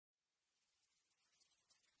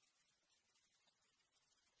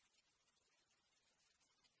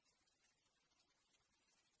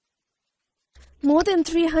More than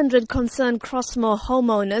 300 concerned Crossmoor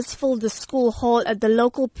homeowners filled the school hall at the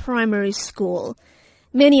local primary school.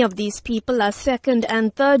 Many of these people are second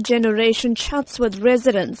and third generation Chatsworth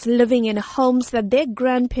residents living in homes that their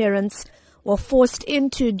grandparents were forced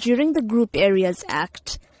into during the Group Areas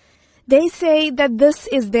Act. They say that this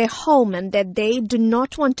is their home and that they do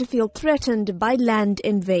not want to feel threatened by land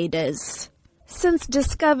invaders. Since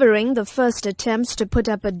discovering the first attempts to put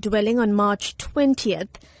up a dwelling on March 20th,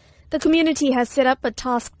 the community has set up a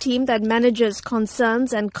task team that manages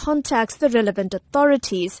concerns and contacts the relevant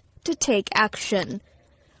authorities to take action.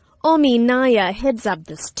 Omi Naya heads up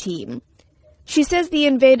this team. She says the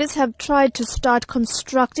invaders have tried to start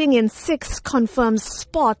constructing in 6 confirmed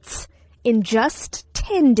spots in just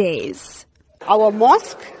 10 days. Our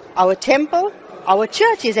mosque, our temple, our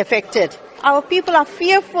church is affected. Our people are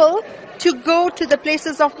fearful to go to the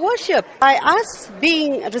places of worship. By us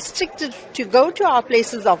being restricted to go to our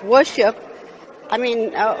places of worship, what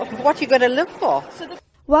are you going to live for?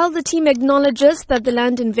 While the team acknowledges that the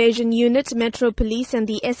Land Invasion Unit, Metro Police and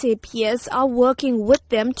the SABC are working with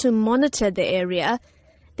them to monitor the area,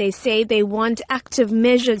 they say they want active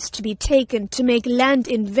measures to be taken to make land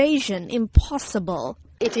invasion impossible.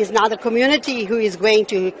 It is now the community who is going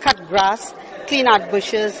to cut grass, clean out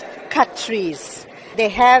bushes, cut trees. They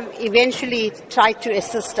have eventually tried to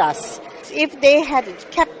assist us. If they had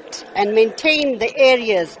kept and maintained the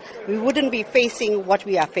areas, we wouldn't be facing what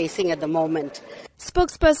we are facing at the moment.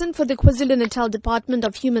 Spokesperson for the KwaZulu-Natal Department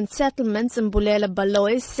of Human Settlements, Mbulela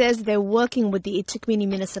Baloy, says they're working with the eThekwini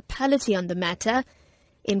municipality on the matter,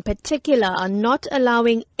 in particular are not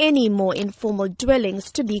allowing any more informal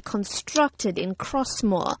dwellings to be constructed in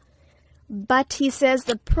Crossmoor. But he says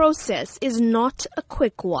the process is not a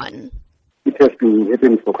quick one. It has been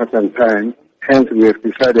happening for quite some time. Hence, we have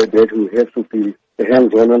decided that we have to be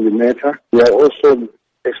hands-on on the matter. We are also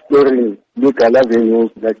exploring legal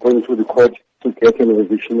avenues like going to the court to get an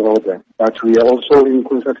eviction order. But we are also in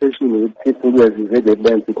consultation with people who have invaded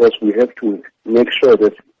land because we have to make sure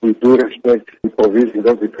that we do respect the provisions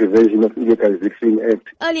of the Prevention of Illegal Eviction Act.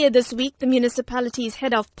 Earlier this week, the municipality's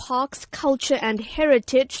head of Parks, Culture and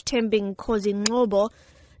Heritage, Tembing Khozi-Ngobo,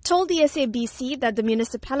 told the SABC that the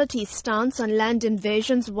municipality's stance on land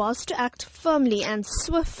invasions was to act firmly and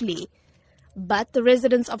swiftly. But the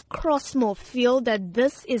residents of Crossmoor feel that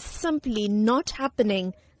this is simply not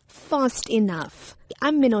happening fast enough.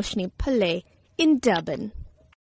 I'm Minoshni Pillay in Durban.